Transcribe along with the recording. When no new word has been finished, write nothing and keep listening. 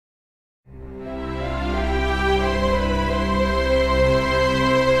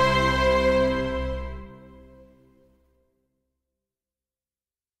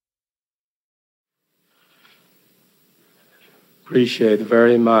Appreciate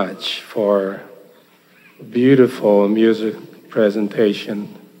very much for beautiful music presentation.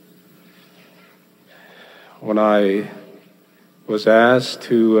 When I was asked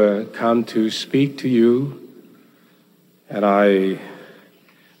to come to speak to you, and I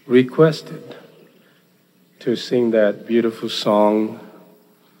requested to sing that beautiful song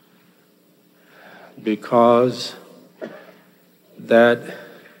because that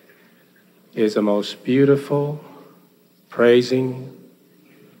is the most beautiful praising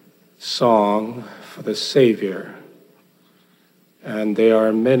song for the Savior. And there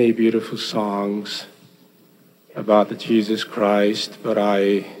are many beautiful songs about the Jesus Christ, but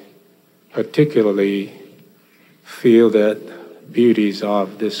I particularly feel that beauties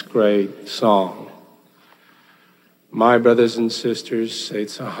of this great song. My brothers and sisters,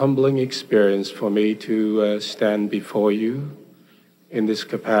 it's a humbling experience for me to stand before you in this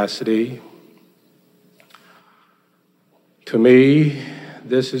capacity. To me,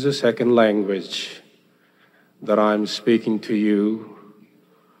 this is a second language that I'm speaking to you.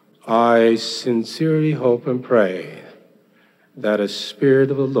 I sincerely hope and pray that the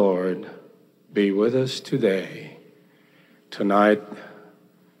Spirit of the Lord be with us today, tonight,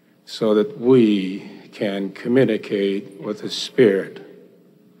 so that we can communicate with the Spirit.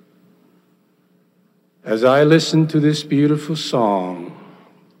 As I listen to this beautiful song,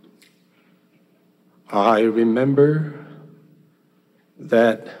 I remember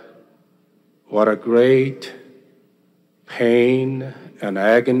that what a great pain and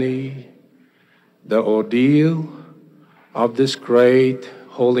agony, the ordeal of this great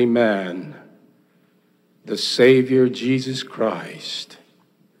holy man, the Savior Jesus Christ.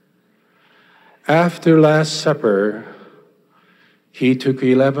 After Last Supper, he took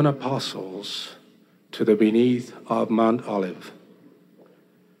 11 apostles to the beneath of Mount Olive.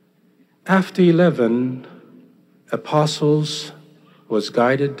 After 11 apostles was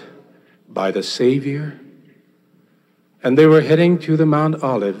guided by the Savior, and they were heading to the Mount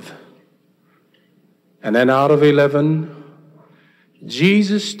Olive. And then out of 11,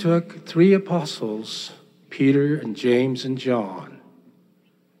 Jesus took 3 apostles, Peter and James and John,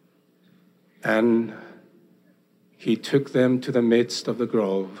 and he took them to the midst of the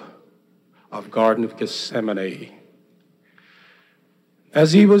grove of Garden of Gethsemane.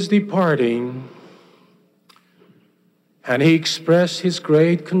 As he was departing, and he expressed his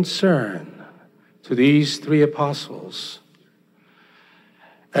great concern to these 3 apostles.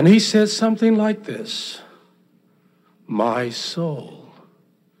 And he said something like this: "My soul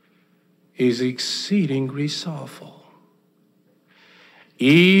is exceedingly sorrowful,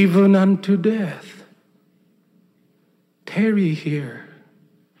 even unto death. Tarry here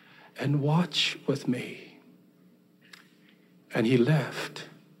and watch with me." And he left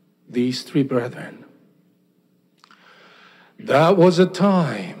these 3 brethren. That was a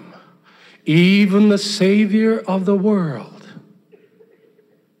time, even the Savior of the world,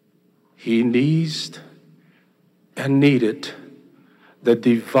 he needs and needed the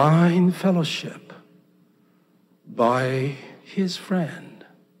divine fellowship by his friend,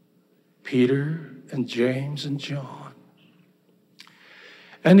 Peter and James and John.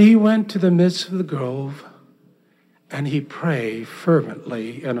 And he went to the midst of the grove, and he prayed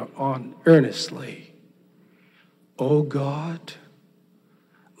fervently and earnestly, "O God,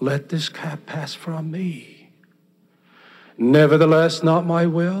 let this cup pass from me. Nevertheless, not my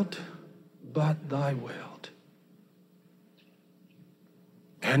will, but thy will."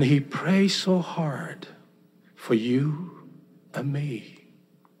 And he prayed so hard for you and me.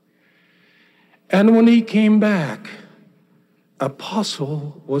 And when he came back,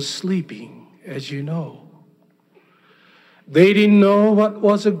 apostle was sleeping, as you know. They didn't know what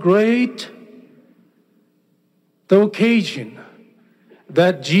was the occasion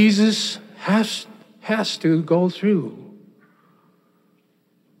that Jesus has to go through.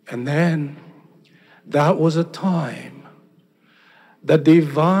 And then that was a time the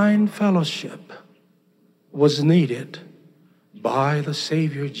divine fellowship was needed by the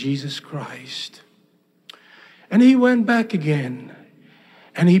Savior Jesus Christ. And he went back again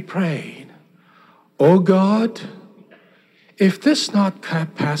and he prayed, "O God, if this not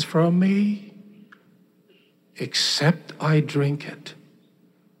cup pass from me, except I drink it,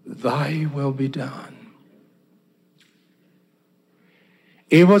 thy will be done."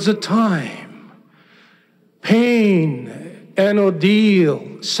 It was a time, pain and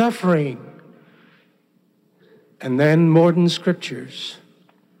ordeal, suffering. And then modern scriptures.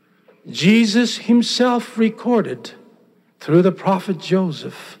 Jesus himself recorded through the prophet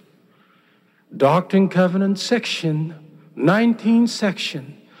Joseph, Doctrine and Covenants section, 19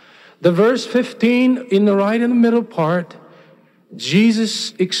 section, the verse 15 in the right in the middle part,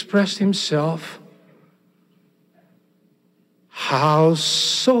 Jesus expressed himself, how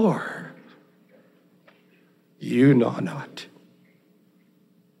sore you know not,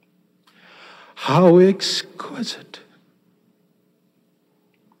 how exquisite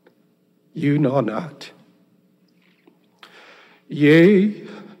you know not. Yea,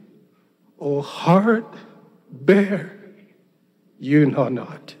 O heart bare, you know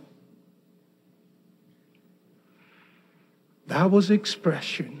not. That was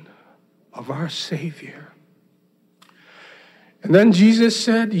expression of our Savior. And then Jesus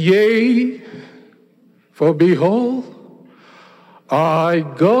said, yea, for behold, I,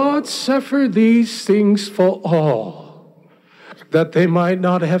 God, suffer these things for all, that they might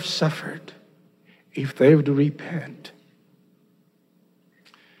not have suffered if they would repent.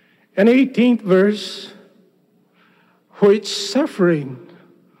 And 18th verse, which suffering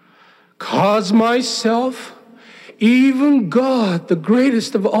caused myself, even God, the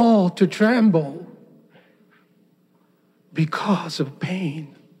greatest of all, to tremble because of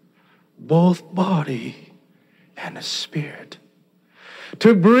pain, both body and spirit,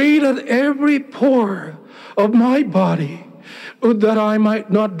 to breathe at every pore of my body, that I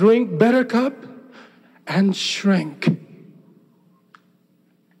might not drink bitter cup and shrink.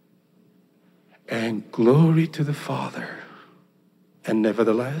 And glory to the Father. And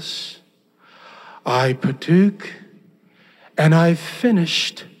nevertheless, I partook and I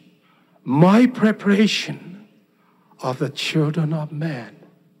finished my preparation of the children of man.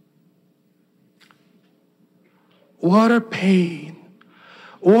 What a pain,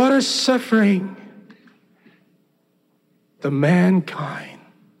 what a suffering the mankind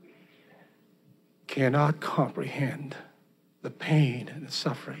cannot comprehend the pain and the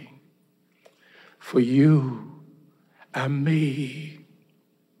suffering for you and me,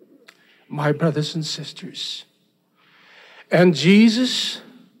 my brothers and sisters. And Jesus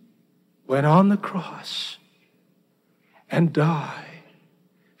went on the cross and died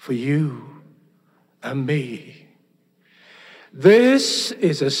for you and me. This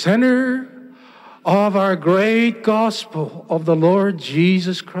is the center of our great gospel of the Lord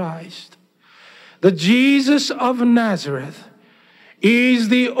Jesus Christ. The Jesus of Nazareth is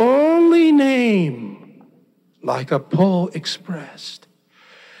the only name, like a Paul expressed.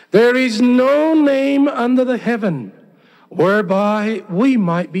 There is no name under the heaven whereby we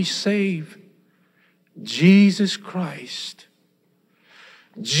might be saved. Jesus Christ.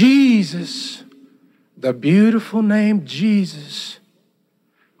 Jesus, the beautiful name Jesus,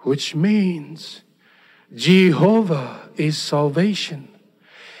 which means Jehovah is salvation,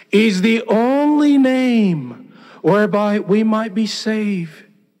 is the only name whereby we might be saved.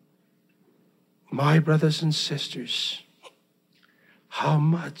 My brothers and sisters, how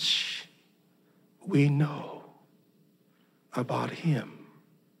much we know about him.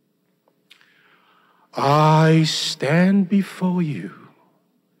 I stand before you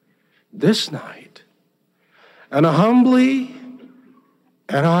this night, and humbly,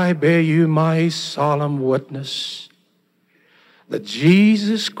 and I bear you my solemn witness that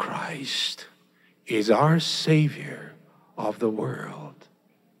Jesus Christ is our Savior of the world.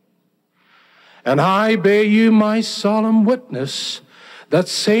 And I bear you my solemn witness that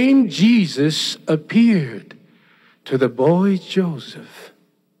same Jesus appeared to the boy Joseph.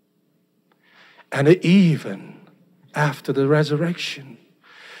 And even after the resurrection,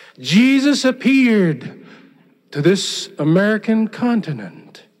 Jesus appeared to this American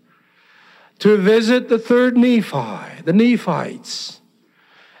continent to visit the third Nephi, the Nephites.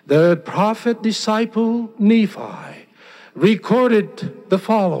 The prophet disciple Nephi recorded the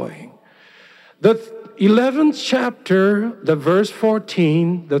following. The 11th chapter, the verse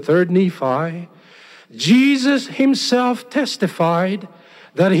 14, the third Nephi, Jesus himself testified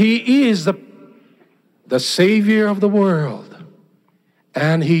that he is the Savior of the world.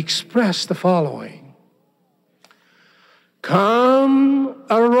 And he expressed the following. Come,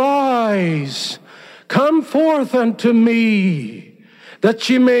 arise, come forth unto me, that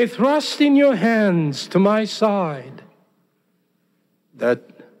ye may thrust in your hands to my side, that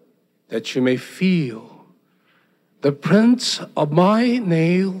you may feel the prints of my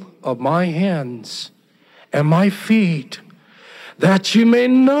nail, of my hands, and my feet, that you may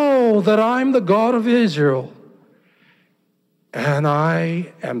know that I'm the God of Israel, and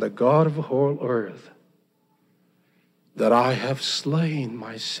I am the God of the whole earth, that I have slain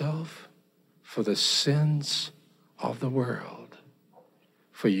myself for the sins of the world,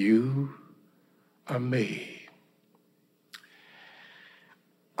 for you and me.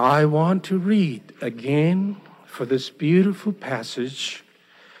 I want to read again for this beautiful passage.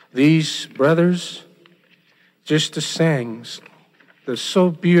 These brothers just sang so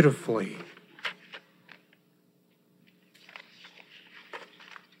beautifully.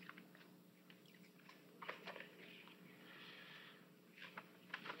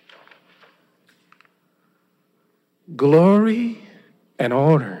 Glory and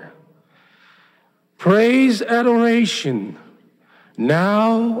honor, praise, adoration,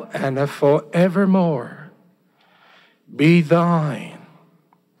 now and forevermore, be thine.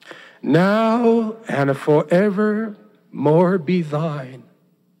 Now and forevermore be thine.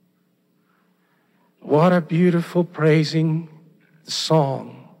 What a beautiful praising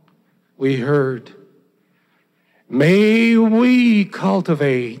song we heard. May we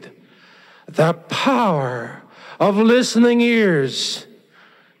cultivate the power of listening ears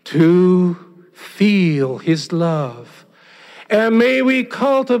to feel His love. And may we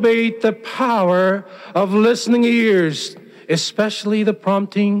cultivate the power of listening ears, especially the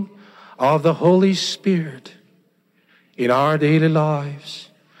prompting of the Holy Spirit in our daily lives,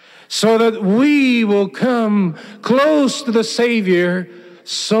 so that we will come close to the Savior,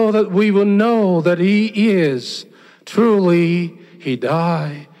 so that we will know that He is truly, He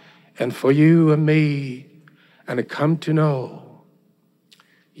died, and for you and me, and come to know.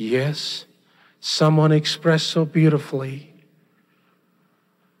 Yes, someone expressed so beautifully,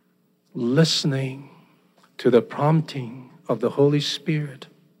 listening to the prompting of the Holy Spirit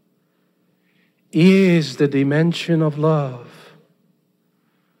is the dimension of love.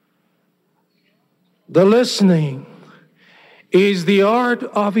 The listening is the art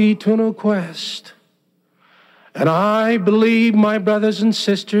of eternal quest. And I believe, my brothers and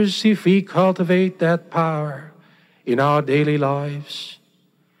sisters, if we cultivate that power in our daily lives,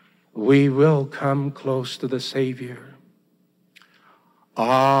 we will come close to the Savior.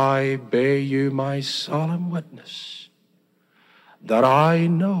 I bear you my solemn witness that I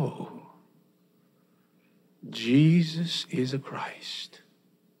know Jesus is a Christ.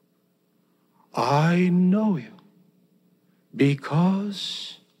 I know Him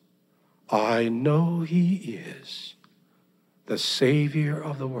because I know He is the Savior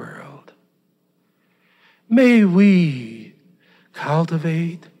of the world. May we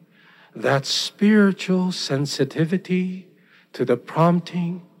cultivate that spiritual sensitivity to the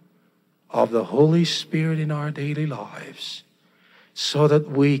prompting of the Holy Spirit in our daily lives, so that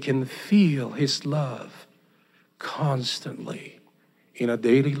we can feel His love constantly in our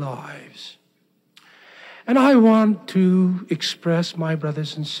daily lives. And I want to express, my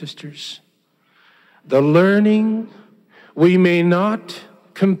brothers and sisters, the learning. We may not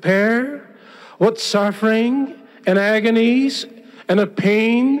compare what suffering and agonies and a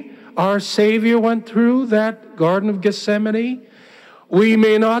pain our Savior went through that Garden of Gethsemane. We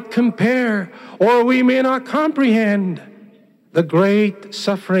may not compare, or we may not comprehend the great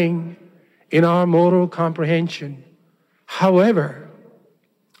suffering in our mortal comprehension. However,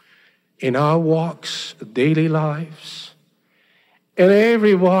 in our walks, daily lives, in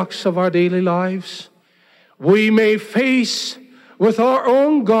every walks of our daily lives, we may face with our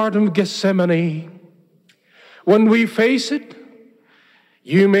own Garden of Gethsemane. When we face it,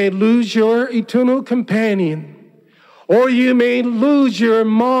 you may lose your eternal companion, or you may lose your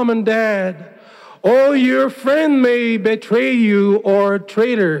mom and dad, or your friend may betray you or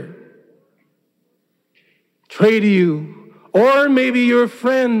trade you, or maybe your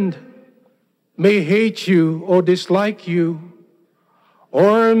friend may hate you or dislike you,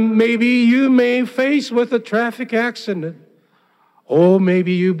 or maybe you may face with a traffic accident, or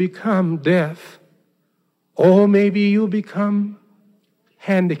maybe you become deaf, or maybe you become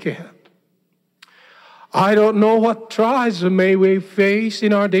handicapped. I don't know what trials may we face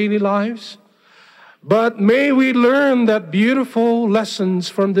in our daily lives, but may we learn that beautiful lessons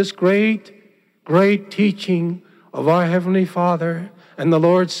from this great teaching of our Heavenly Father and the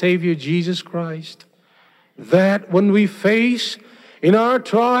Lord Savior Jesus Christ, that when we face in our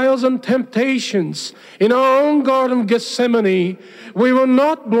trials and temptations, in our own Garden of Gethsemane, we will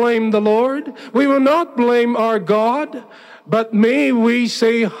not blame the Lord, we will not blame our God, but may we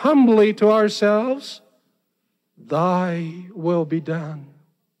say humbly to ourselves, Thy will be done.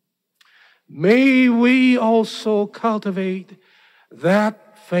 May we also cultivate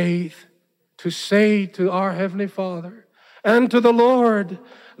that faith to say to our Heavenly Father and to the Lord,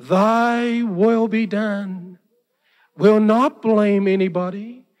 Thy will be done. We'll not blame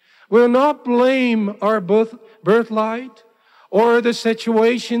anybody. We'll not blame our birthright or the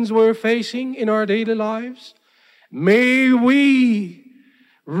situations we're facing in our daily lives. May we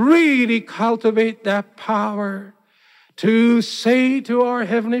really cultivate that power to say to our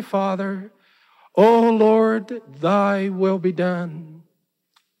Heavenly Father, O Lord, Thy will be done.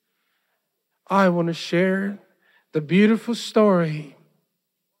 I want to share the beautiful story.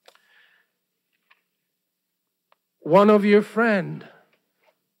 One of your friend,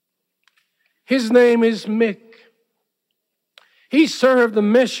 his name is Mick. He served a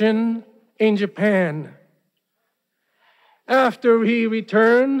mission in Japan. After he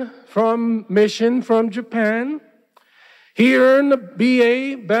returned from mission from Japan, he earned a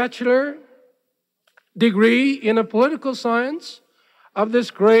BA, bachelor degree in a political science of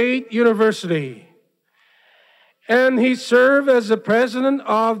this great university. And he served as the president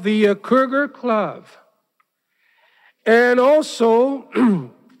of the Cougar Club. And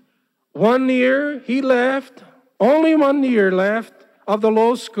also, 1 year he left, only 1 year left of the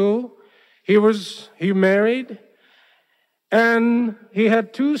law school. He married, and he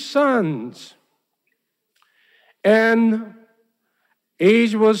had 2 sons. And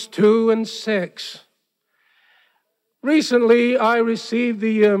age was 2 and 6. Recently, I received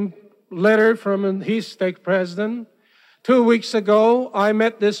the letter from his stake president. 2 weeks ago, I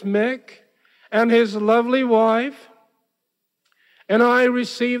met this Mick and his lovely wife, and I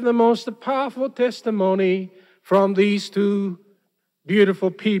received the most powerful testimony from these 2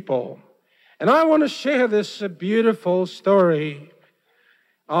 beautiful people. And I want to share this beautiful story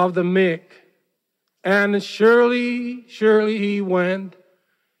of the Mick. And surely he went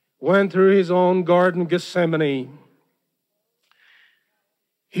through his own Garden of Gethsemane.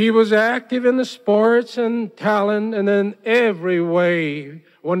 He was active in the sports and talent and in every way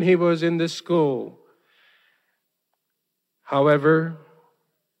when he was in the school. However,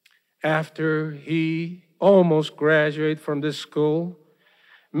 after he almost graduated from this school,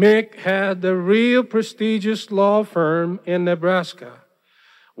 Mick had a real prestigious law firm in Nebraska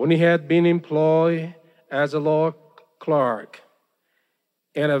when he had been employed as a law clerk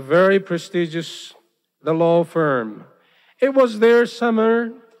in a very prestigious law firm. It was their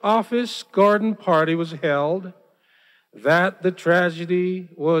summer office garden party was held that the tragedy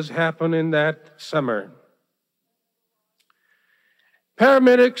was happening that summer.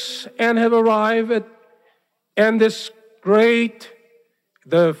 Paramedics have arrived and the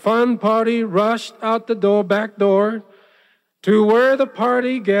fun party rushed out the back door to where the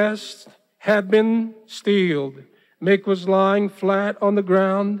party guests had been stealed. Mick was lying flat on the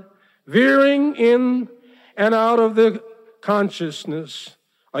ground, veering in and out of the consciousness.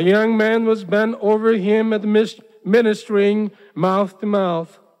 A young man was bent over him ministering mouth to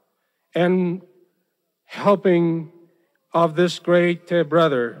mouth and helping of this great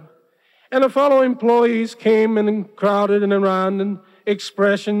brother. And the fellow employees came and crowded and around an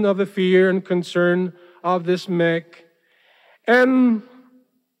expression of the fear and concern of this Mick. And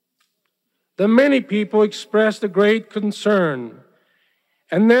the many people expressed a great concern.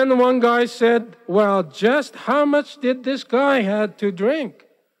 And then one guy said, well, just how much did this guy have to drink?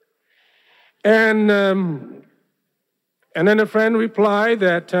 And then a friend replied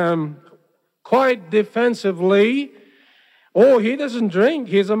that quite defensively, oh, he doesn't drink,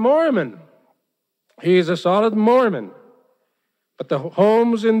 he's a Mormon. He's a solid Mormon. But the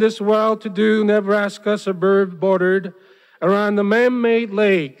homes in this well-to-do Nebraska suburb bordered around the man-made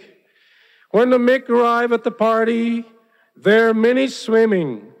lake. When the Mick arrived at the party, there were many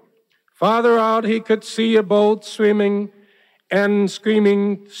swimming. Farther out, he could see a boat swimming and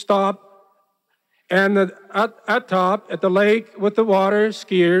screaming, stop. And at top, at the lake with the water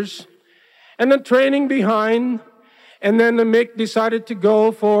skiers, and the training behind, and then the Mick decided to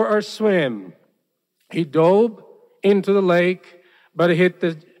go for a swim. He dove into the lake, but hit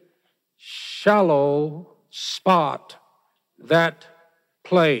the shallow spot, that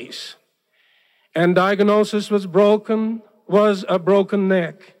place. And diagnosis was a broken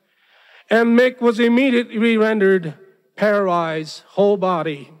neck. And Mick was immediately rendered paralyzed, whole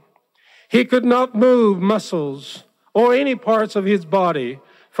body. He could not move muscles or any parts of his body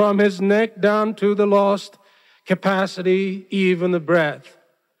from his neck down to the lost capacity, even the breath.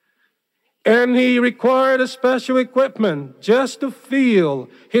 And he required a special equipment just to fill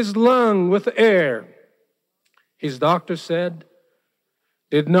his lung with air. His doctor said,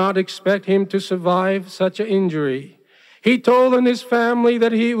 did not expect him to survive such an injury. He told his family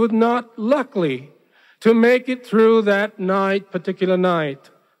that he would not likely to make it through that particular night.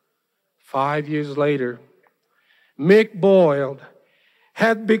 5 years later, Mick Boyle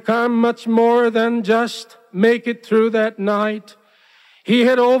had become much more than just make it through that night. He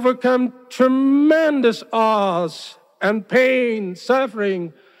had overcome tremendous odds and pain,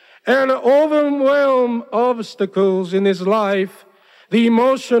 suffering, and overwhelming obstacles in his life, the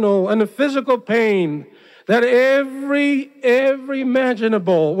emotional and the physical pain that every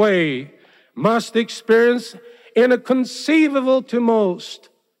imaginable way must experience inconceivable to most.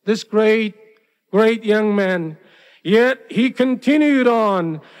 This great young man, Yet he continued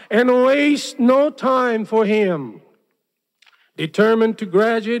on and wasted no time for him. Determined to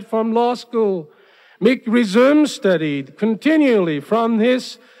graduate from law school, Mick resumed study continually from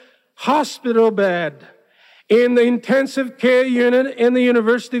his hospital bed in the intensive care unit in the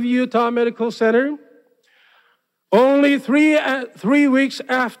University of Utah Medical Center. Only three weeks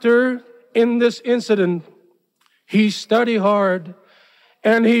after in this incident, he studied hard,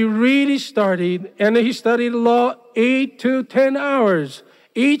 and he really studied, and he studied law 8 to 10 hours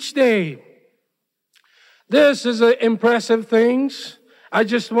each day. This is impressive things. I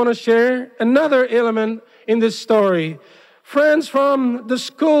just want to share another element in this story. Friends from the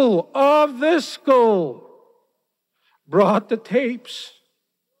school, of this school, brought the tapes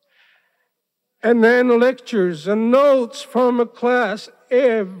and then lectures and notes from a class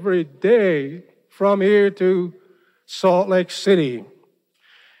every day from here to Salt Lake City.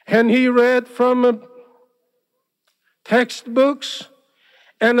 And he read from textbooks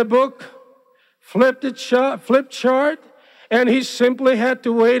and a book, flip chart, and he simply had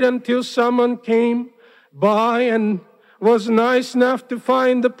to wait until someone came by and was nice enough to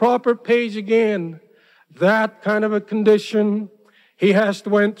find the proper page again. That kind of a condition he has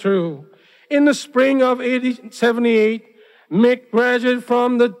went through. In the spring of 1878, Mick graduated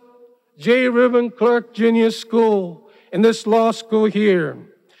from the J. Reuben Clark Jr. School in this law school here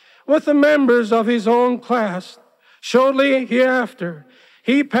with the members of his own class. Shortly hereafter,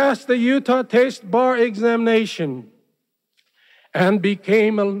 he passed the Utah State Bar examination and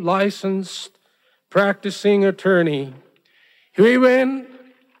became a licensed practicing attorney. He went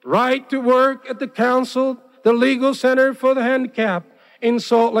right to work at the council, the Legal Center for the Handicapped in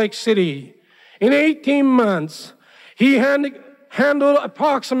Salt Lake City. In 18 months, he handled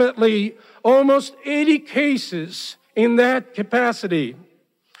approximately almost 80 cases in that capacity.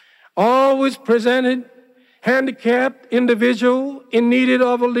 Always presented handicapped individual in need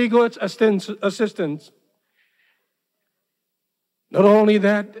of a legal assistance. Not only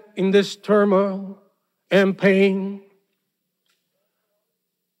that, in this turmoil and pain,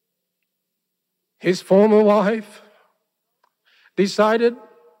 his former wife decided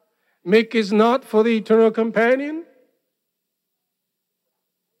Mick is not for the eternal companion.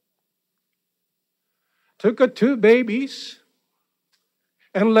 Took her 2 babies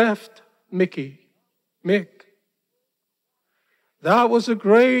and left Mick. That was a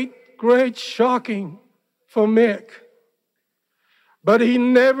great shocking for Mick. But he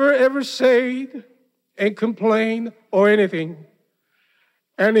never ever said and complained or anything.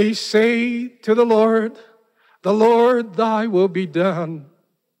 And he said to the Lord, thy will be done.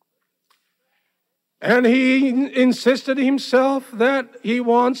 And he insisted himself that he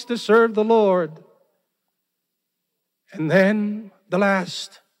wants to serve the Lord. And then the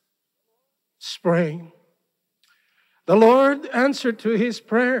last spring, the Lord answered to his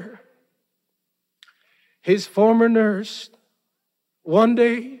prayer. His former nurse one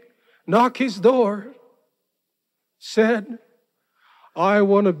day knocked his door, said, I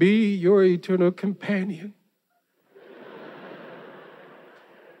want to be your eternal companion.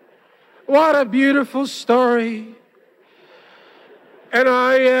 What a beautiful story. And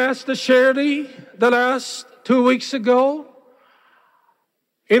I asked Shirley the last 2 weeks ago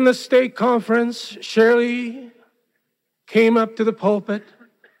in the state conference, Shirley came up to the pulpit.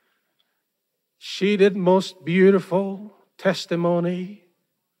 She did most beautiful testimony.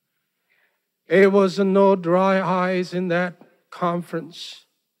 It was no dry eyes in that conference.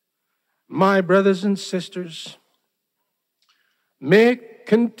 My brothers and sisters, Mick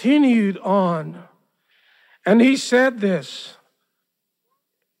continued on, and he said this.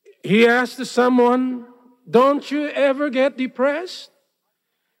 He asked someone, don't you ever get depressed?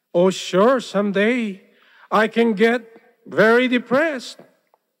 Oh, sure, someday I can get very depressed.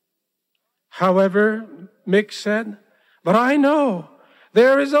 However, Mick said, but I know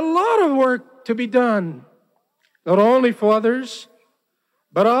there is a lot of work to be done, not only for others,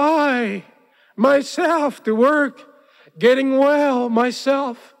 but I, myself, to work, getting well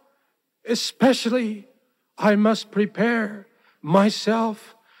myself. Especially, I must prepare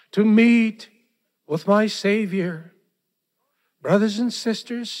myself to meet with my Savior. Brothers and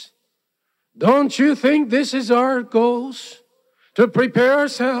sisters, don't you think this is our goals? To prepare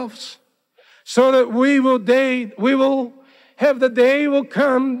ourselves so that we will have the day will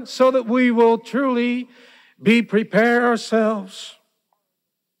come so that we will truly be prepared ourselves.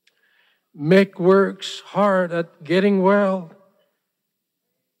 Mick works hard at getting well,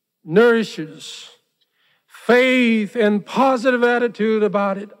 nourishes faith and positive attitude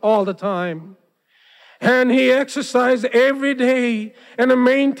about it all the time. And he exercised every day and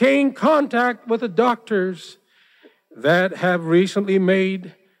maintained contact with the doctors. that have recently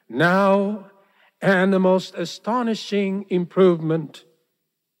made now and the most astonishing improvement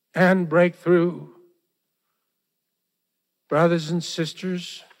and breakthrough. Brothers and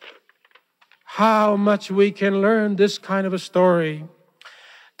sisters, how much we can learn this kind of a story.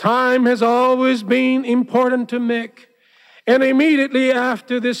 Time has always been important to Mick, and immediately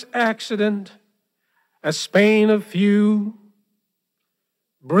after this accident, a span of few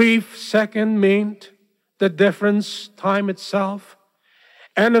brief seconds meant the difference, time itself,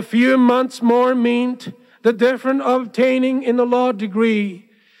 and a few months more meant the difference obtaining in the law degree.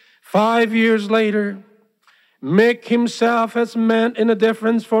 5 years later, Mick himself has meant in a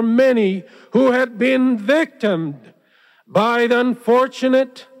difference for many who had been victimed by the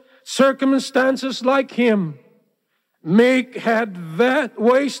unfortunate circumstances like him. Mick has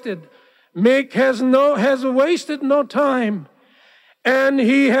wasted no time, and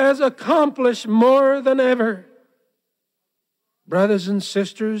he has accomplished more than ever. Brothers and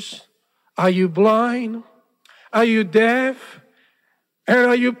sisters, are you blind? Are you deaf? And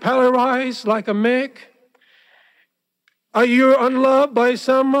are you paralyzed like a Mick? Are you unloved by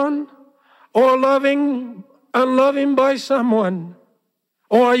someone, or unloving by someone?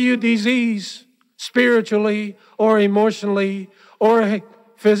 Or are you diseased spiritually or emotionally or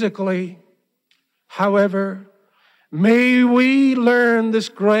physically? However, may we learn this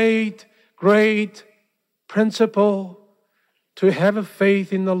great, great principle to have a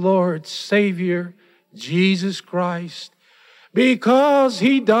faith in the Lord, Savior, Jesus Christ, because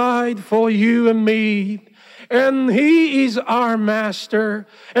He died for you and me. And He is our Master,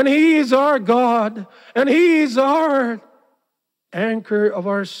 and He is our God, and He is our anchor of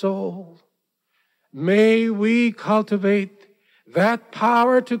our soul. May we cultivate that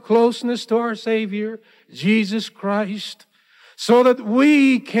power to closeness to our Savior, Jesus Christ, so that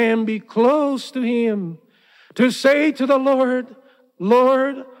we can be close to Him, to say to the Lord,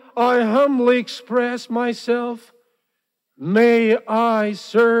 Lord, I humbly express myself. May I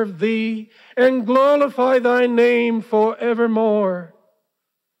serve Thee and glorify Thy name forevermore.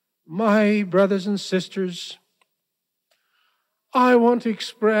 My brothers and sisters, I want to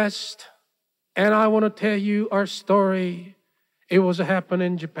express and I want to tell you our story. It was happened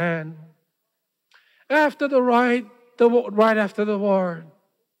in Japan. Right after the war,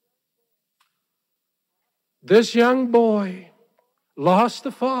 this young boy lost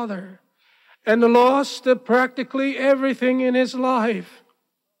a father and lost practically everything in his life.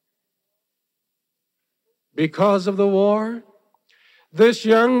 Because of the war, this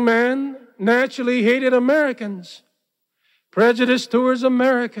young man naturally hated Americans, prejudiced towards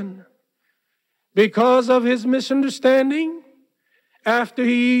American. Because of his misunderstanding, after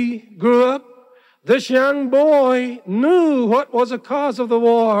he grew up, this young boy knew what was the cause of the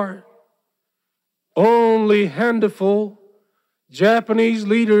war. Only handful Japanese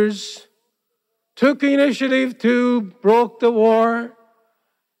leaders took initiative to broke the war,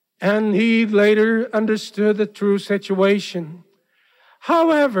 and he later understood the true situation.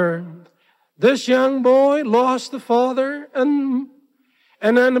 However, this young boy lost the father, and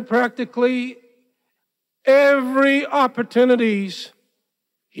then practically every opportunities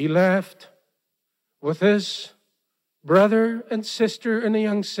he left with his brother and sister and a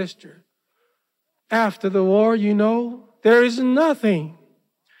young sister. After the war, there is nothing,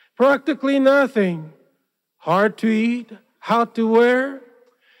 practically nothing. Hard to eat, how to wear.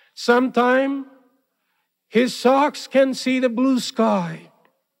 Sometimes his socks can see the blue sky.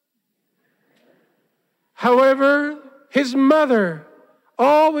 However, his mother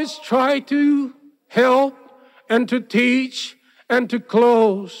always tried to help and to teach and to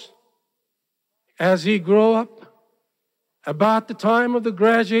clothe. As he grew up, about the time of the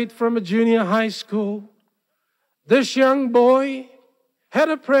graduate from a junior high school, this young boy had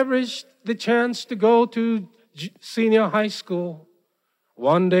the chance to go to senior high school.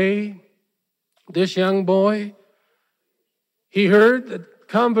 One day, this young boy, he heard a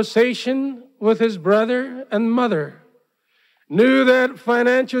conversation with his brother and mother, knew that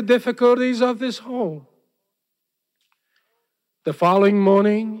financial difficulties of this home. The following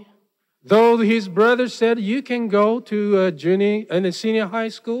morning, though his brother said, you can go to a senior high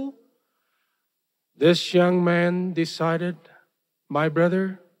school, this young man decided, my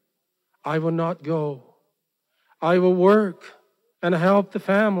brother, I will not go. I will work and help the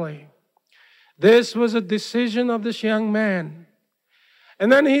family. This was a decision of this young man.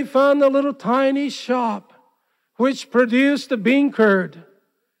 And then he found a little tiny shop which produced a bean curd.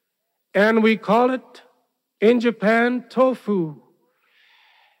 And we call it, in Japan, tofu.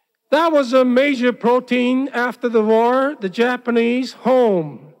 That was a major protein after the war, the Japanese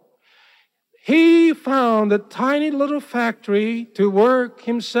home. he found a tiny little factory to work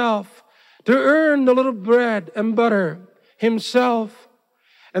himself, to earn the little bread and butter himself.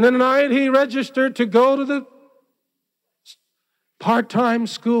 And at night he registered to go to the part-time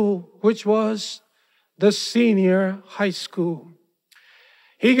school, which was the senior high school.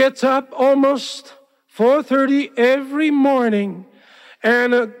 He gets up almost 4:30 every morning,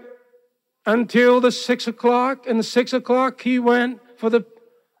 and until the 6 o'clock. And 6 o'clock he went for the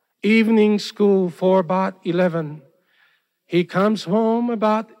evening school for about 11. He comes home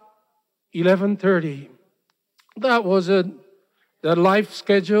about 11:30. That was the life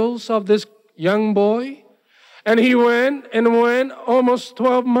schedules of this young boy. And he went almost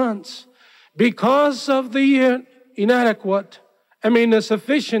 12 months because of the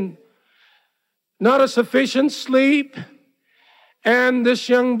not a sufficient sleep. And this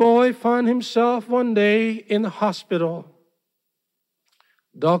young boy found himself one day in the hospital.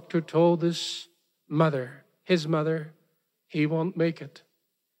 Doctor told his mother, he won't make it.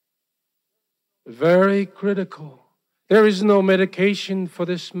 Very critical. There is no medication for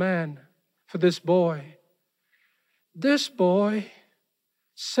this man, for this boy. This boy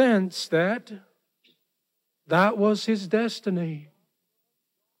sensed that was his destiny.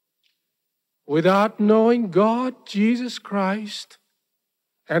 Without knowing God, Jesus Christ,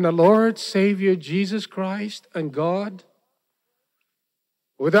 and the Lord Savior Jesus Christ and God,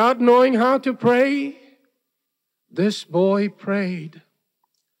 without knowing how to pray, this boy prayed,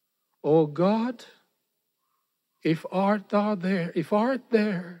 "O God, if art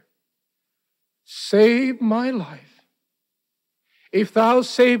there, save my life. If thou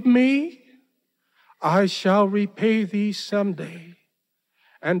save me, I shall repay thee someday,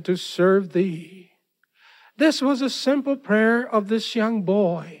 and to serve thee." This was a simple prayer of this young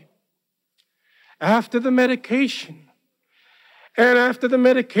boy. After the medication,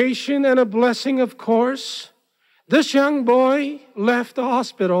 and a blessing, of course, this young boy left the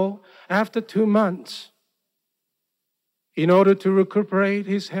hospital after 2 months in order to recuperate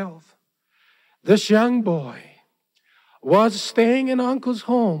his health. This young boy was staying in uncle's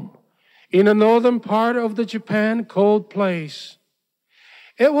home in the northern part of the Japan, cold place.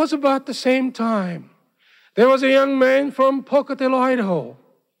 It was about the same time. There was a young man from Pocatello, Idaho.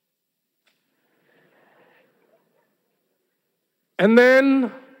 And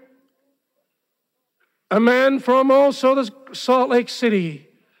then a man from also the Salt Lake City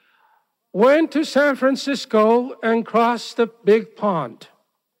went to San Francisco and crossed the big pond,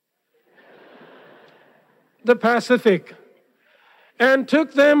 the Pacific, and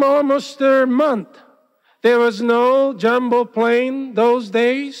took them almost a month. There was no jumbo plane those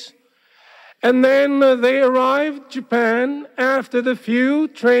days. And then they arrived Japan after the few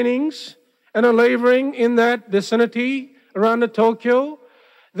trainings and a laboring in that vicinity around the Tokyo.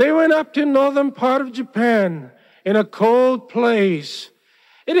 They went up to northern part of Japan in a cold place.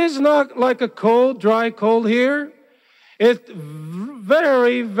 It is not like a cold, dry cold here. It's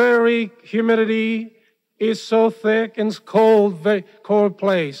very, very humidity is so thick and it's cold, very cold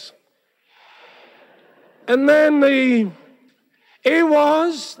place. And then it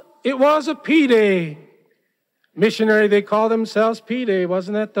was a P-Day. Missionary, they call themselves P-Day,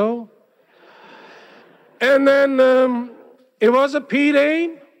 wasn't that though? And then it was a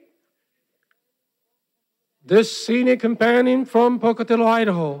P-Day. This senior companion from Pocatello,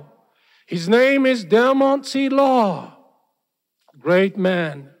 Idaho, his name is Delmont C. Law, great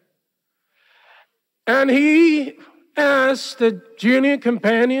man. And he asked the junior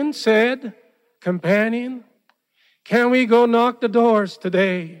companion, said, "Companion, can we go knock the doors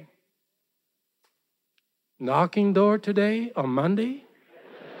today?" Knocking door today on Monday?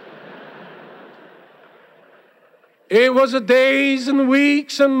 It was a days and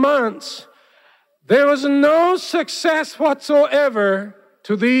weeks and months. There was no success whatsoever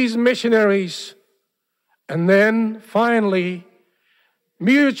to these missionaries. And then finally,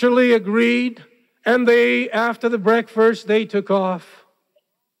 mutually agreed, and after the breakfast, they took off.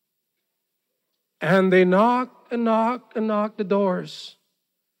 And they knocked and knocked and knocked the doors.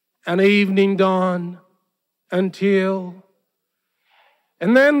 And evening dawned and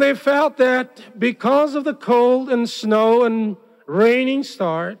then they felt that because of the cold and snow and raining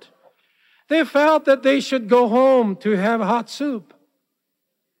start, they felt that they should go home to have hot soup.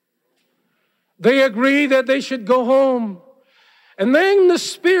 They agreed that they should go home. And then the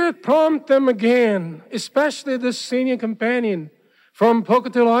Spirit prompted them again, especially this senior companion from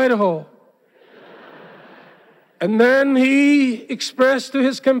Pocatello, Idaho. And then he expressed to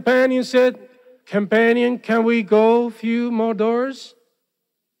his companion, said, "Companion, can we go a few more doors?"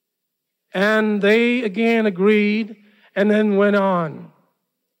 And they again agreed and then went on.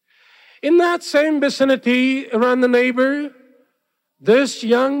 In that same vicinity, around the neighbor, this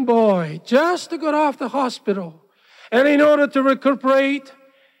young boy just got off the hospital, and in order to recuperate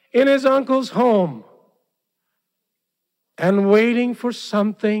in his uncle's home, and waiting for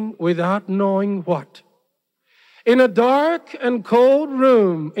something without knowing what. In a dark and cold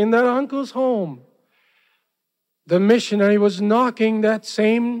room in that uncle's home, the missionary was knocking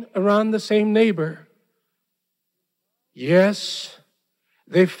around the same neighbor. Yes,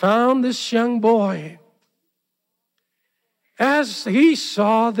 they found this young boy. As he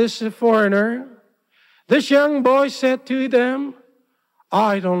saw this foreigner, this young boy said to them,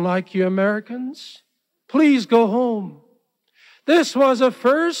 "I don't like you Americans. Please go home." This was the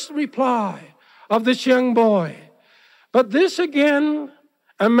first reply of this young boy. But this again,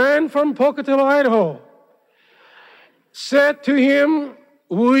 a man from Pocatello, Idaho, said to him,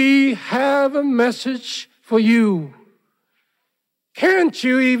 "We have a message for you. Can't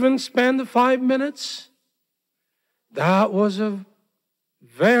you even spend the 5 minutes?" That was a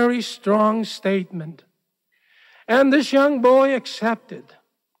very strong statement. And this young boy accepted.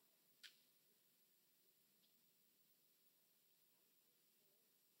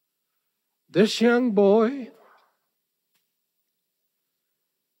 This young boy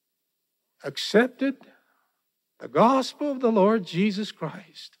accepted the gospel of the Lord Jesus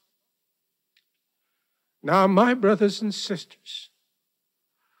Christ. Now, my brothers and sisters,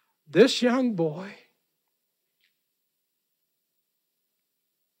 this young boy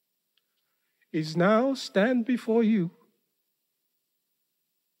is now stand before you.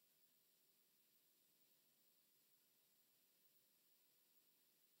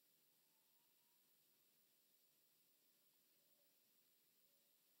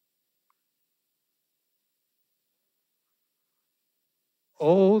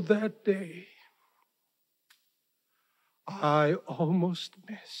 Oh, that day, I almost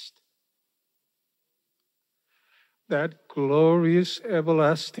missed that glorious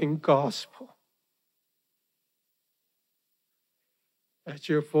everlasting gospel that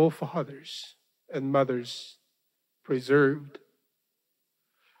your forefathers and mothers preserved.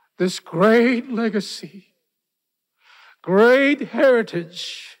 This great legacy, great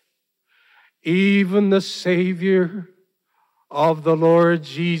heritage, even the Savior of the Lord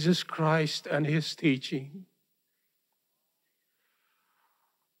Jesus Christ and His teaching.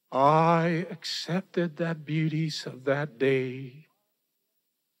 I accepted the beauties of that day.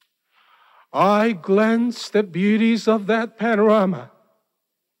 I glanced the beauties of that panorama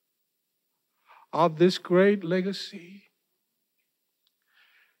of this great legacy.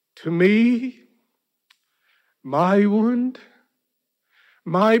 To me, my wound,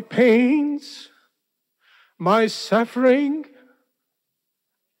 my pains, my suffering,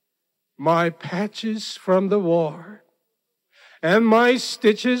 my patches from the war, and my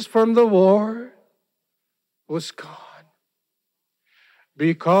stitches from the war was gone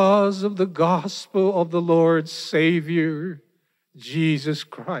because of the gospel of the Lord Savior, Jesus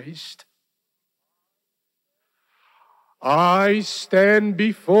Christ. I stand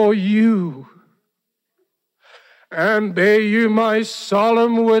before you and bear you my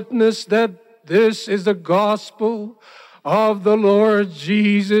solemn witness that this is the gospel of the Lord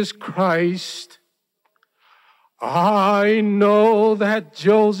Jesus Christ. I know that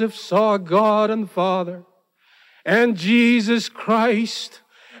Joseph saw God and Father and Jesus Christ,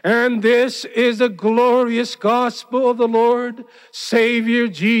 and this is the glorious gospel of the Lord Savior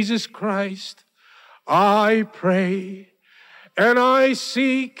Jesus Christ. I pray and I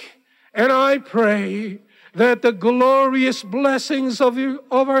seek and I pray that the glorious blessings of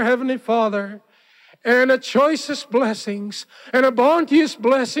our Heavenly Father and the choicest blessings and the bounteous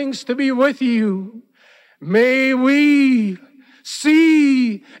blessings to be with you, may we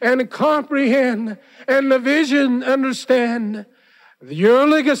see and comprehend and the vision understand your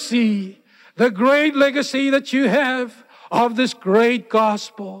legacy, the great legacy that you have of this great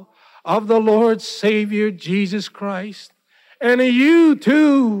gospel of the Lord Savior Jesus Christ. And you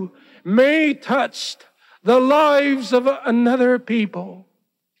too may touch the lives of another people.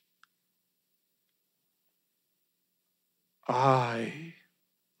 I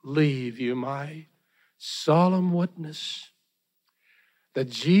leave you my solemn witness that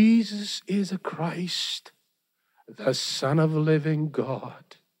Jesus is a Christ, the Son of the living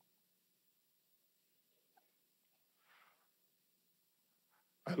God.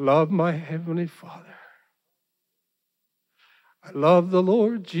 I love my Heavenly Father. I love the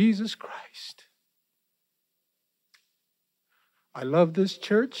Lord Jesus Christ. I love this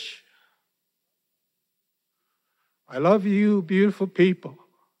church. I love you, beautiful people,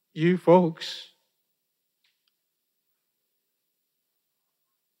 you folks.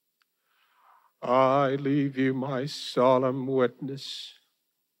 I leave you my solemn witness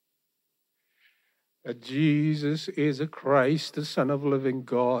that Jesus is a Christ, the Son of the living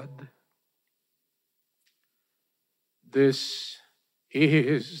God. This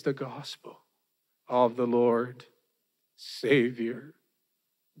is the gospel of the Lord, Savior,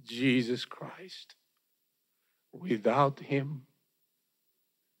 Jesus Christ. Without him,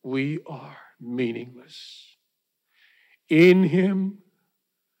 we are meaningless. In him,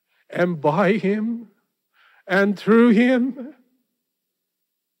 and by him, and through him,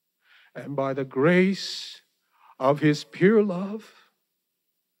 and by the grace of his pure love,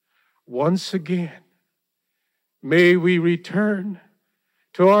 once again, may we return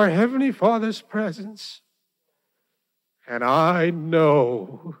to our Heavenly Father's presence. And I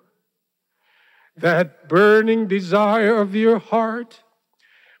know that burning desire of your heart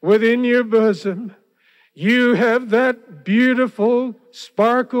within your bosom, you have that beautiful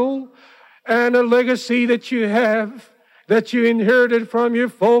sparkle and a legacy that you have, that you inherited from your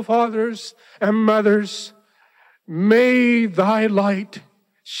forefathers and mothers. May thy light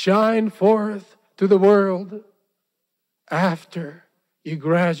shine forth to the world after you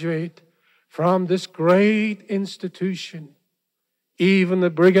graduate from this great institution, even the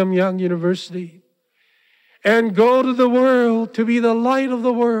Brigham Young University, and go to the world to be the light of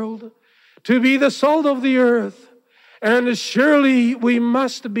the world, to be the salt of the earth. And surely we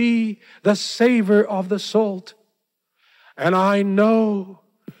must be the savor of the salt. And I know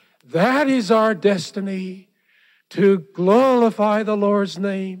that is our destiny, to glorify the Lord's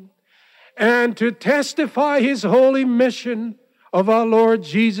name and to testify his holy mission of our Lord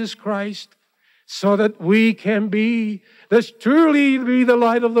Jesus Christ, so that we can truly be the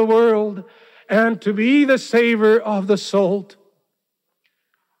light of the world and to be the savor of the salt.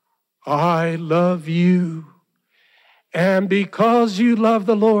 I love you. And because you love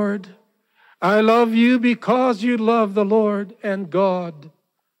the Lord, I love you because you love the Lord and God.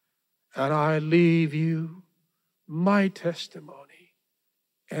 And I leave you my testimony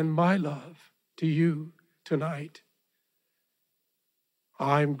and my love to you tonight.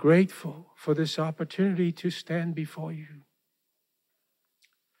 I'm grateful for this opportunity to stand before you.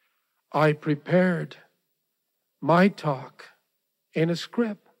 I prepared my talk in a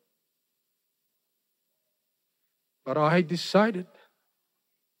script, but I decided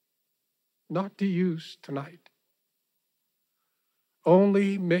not to use tonight.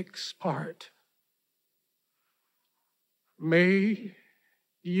 Only mix part. May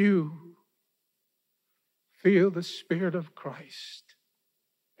you feel the Spirit of Christ,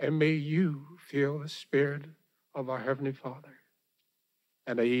 and may you feel the Spirit of our Heavenly Father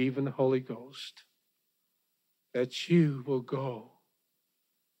and even the Holy Ghost, that you will go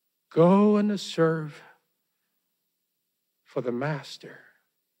and serve for the Master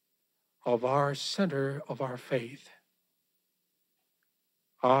of our center of our faith.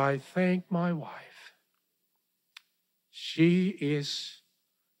 I thank my wife. She is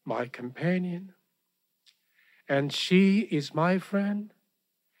my companion, and she is my friend,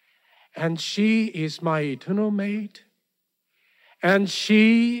 and she is my eternal mate, and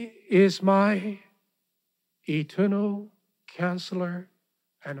she is my eternal counselor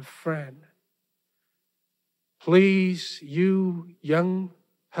and friend. Please, you young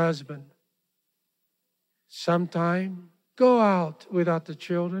husband, sometime go out without the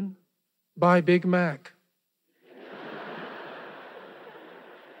children, buy Big Mac.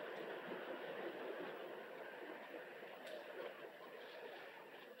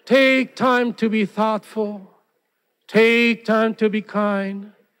 Take time to be thoughtful. Take time to be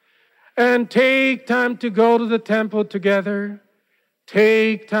kind. And take time to go to the temple together.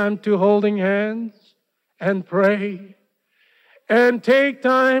 Take time to holding hands and pray. And take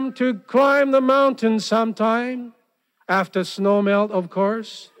time to climb the mountain sometime, after snow melt, of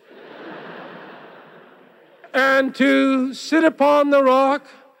course. And to sit upon the rock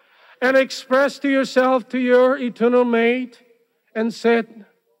and express to yourself, to your eternal mate, and say,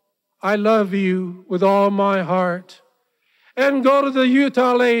 I love you with all my heart. And go to the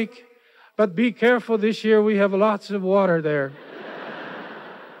Utah Lake. But be careful, this year we have lots of water there.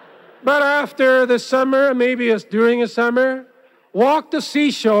 But after the summer, maybe during a summer, walk the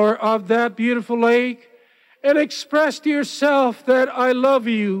seashore of that beautiful lake and express to yourself that I love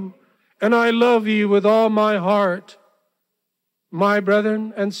you, and I love you with all my heart. My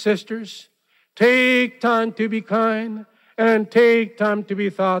brethren and sisters, take time to be kind and take time to be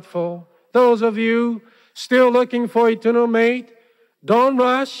thoughtful. Those of you still looking for eternal mate, don't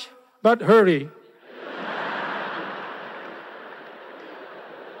rush, but hurry.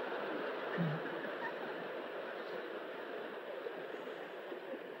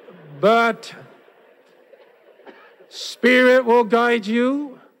 But Spirit will guide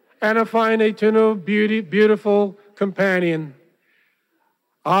you and find eternal beauty, beautiful companion.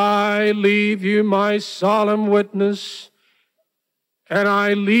 I leave you my solemn witness, and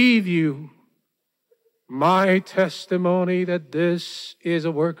I leave you my testimony that this is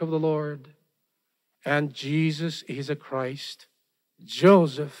a work of the Lord, and Jesus is a Christ.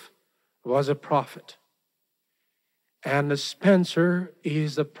 Joseph was a prophet, and the Spencer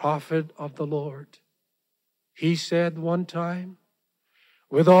is the prophet of the Lord. He said one time,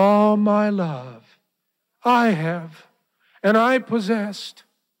 with all my love I have and I possessed,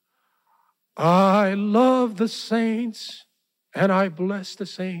 I love the saints and I bless the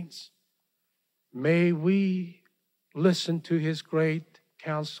saints. May we listen to his great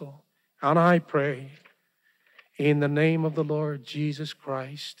counsel. And I pray in the name of the Lord Jesus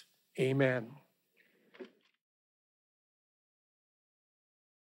Christ, amen.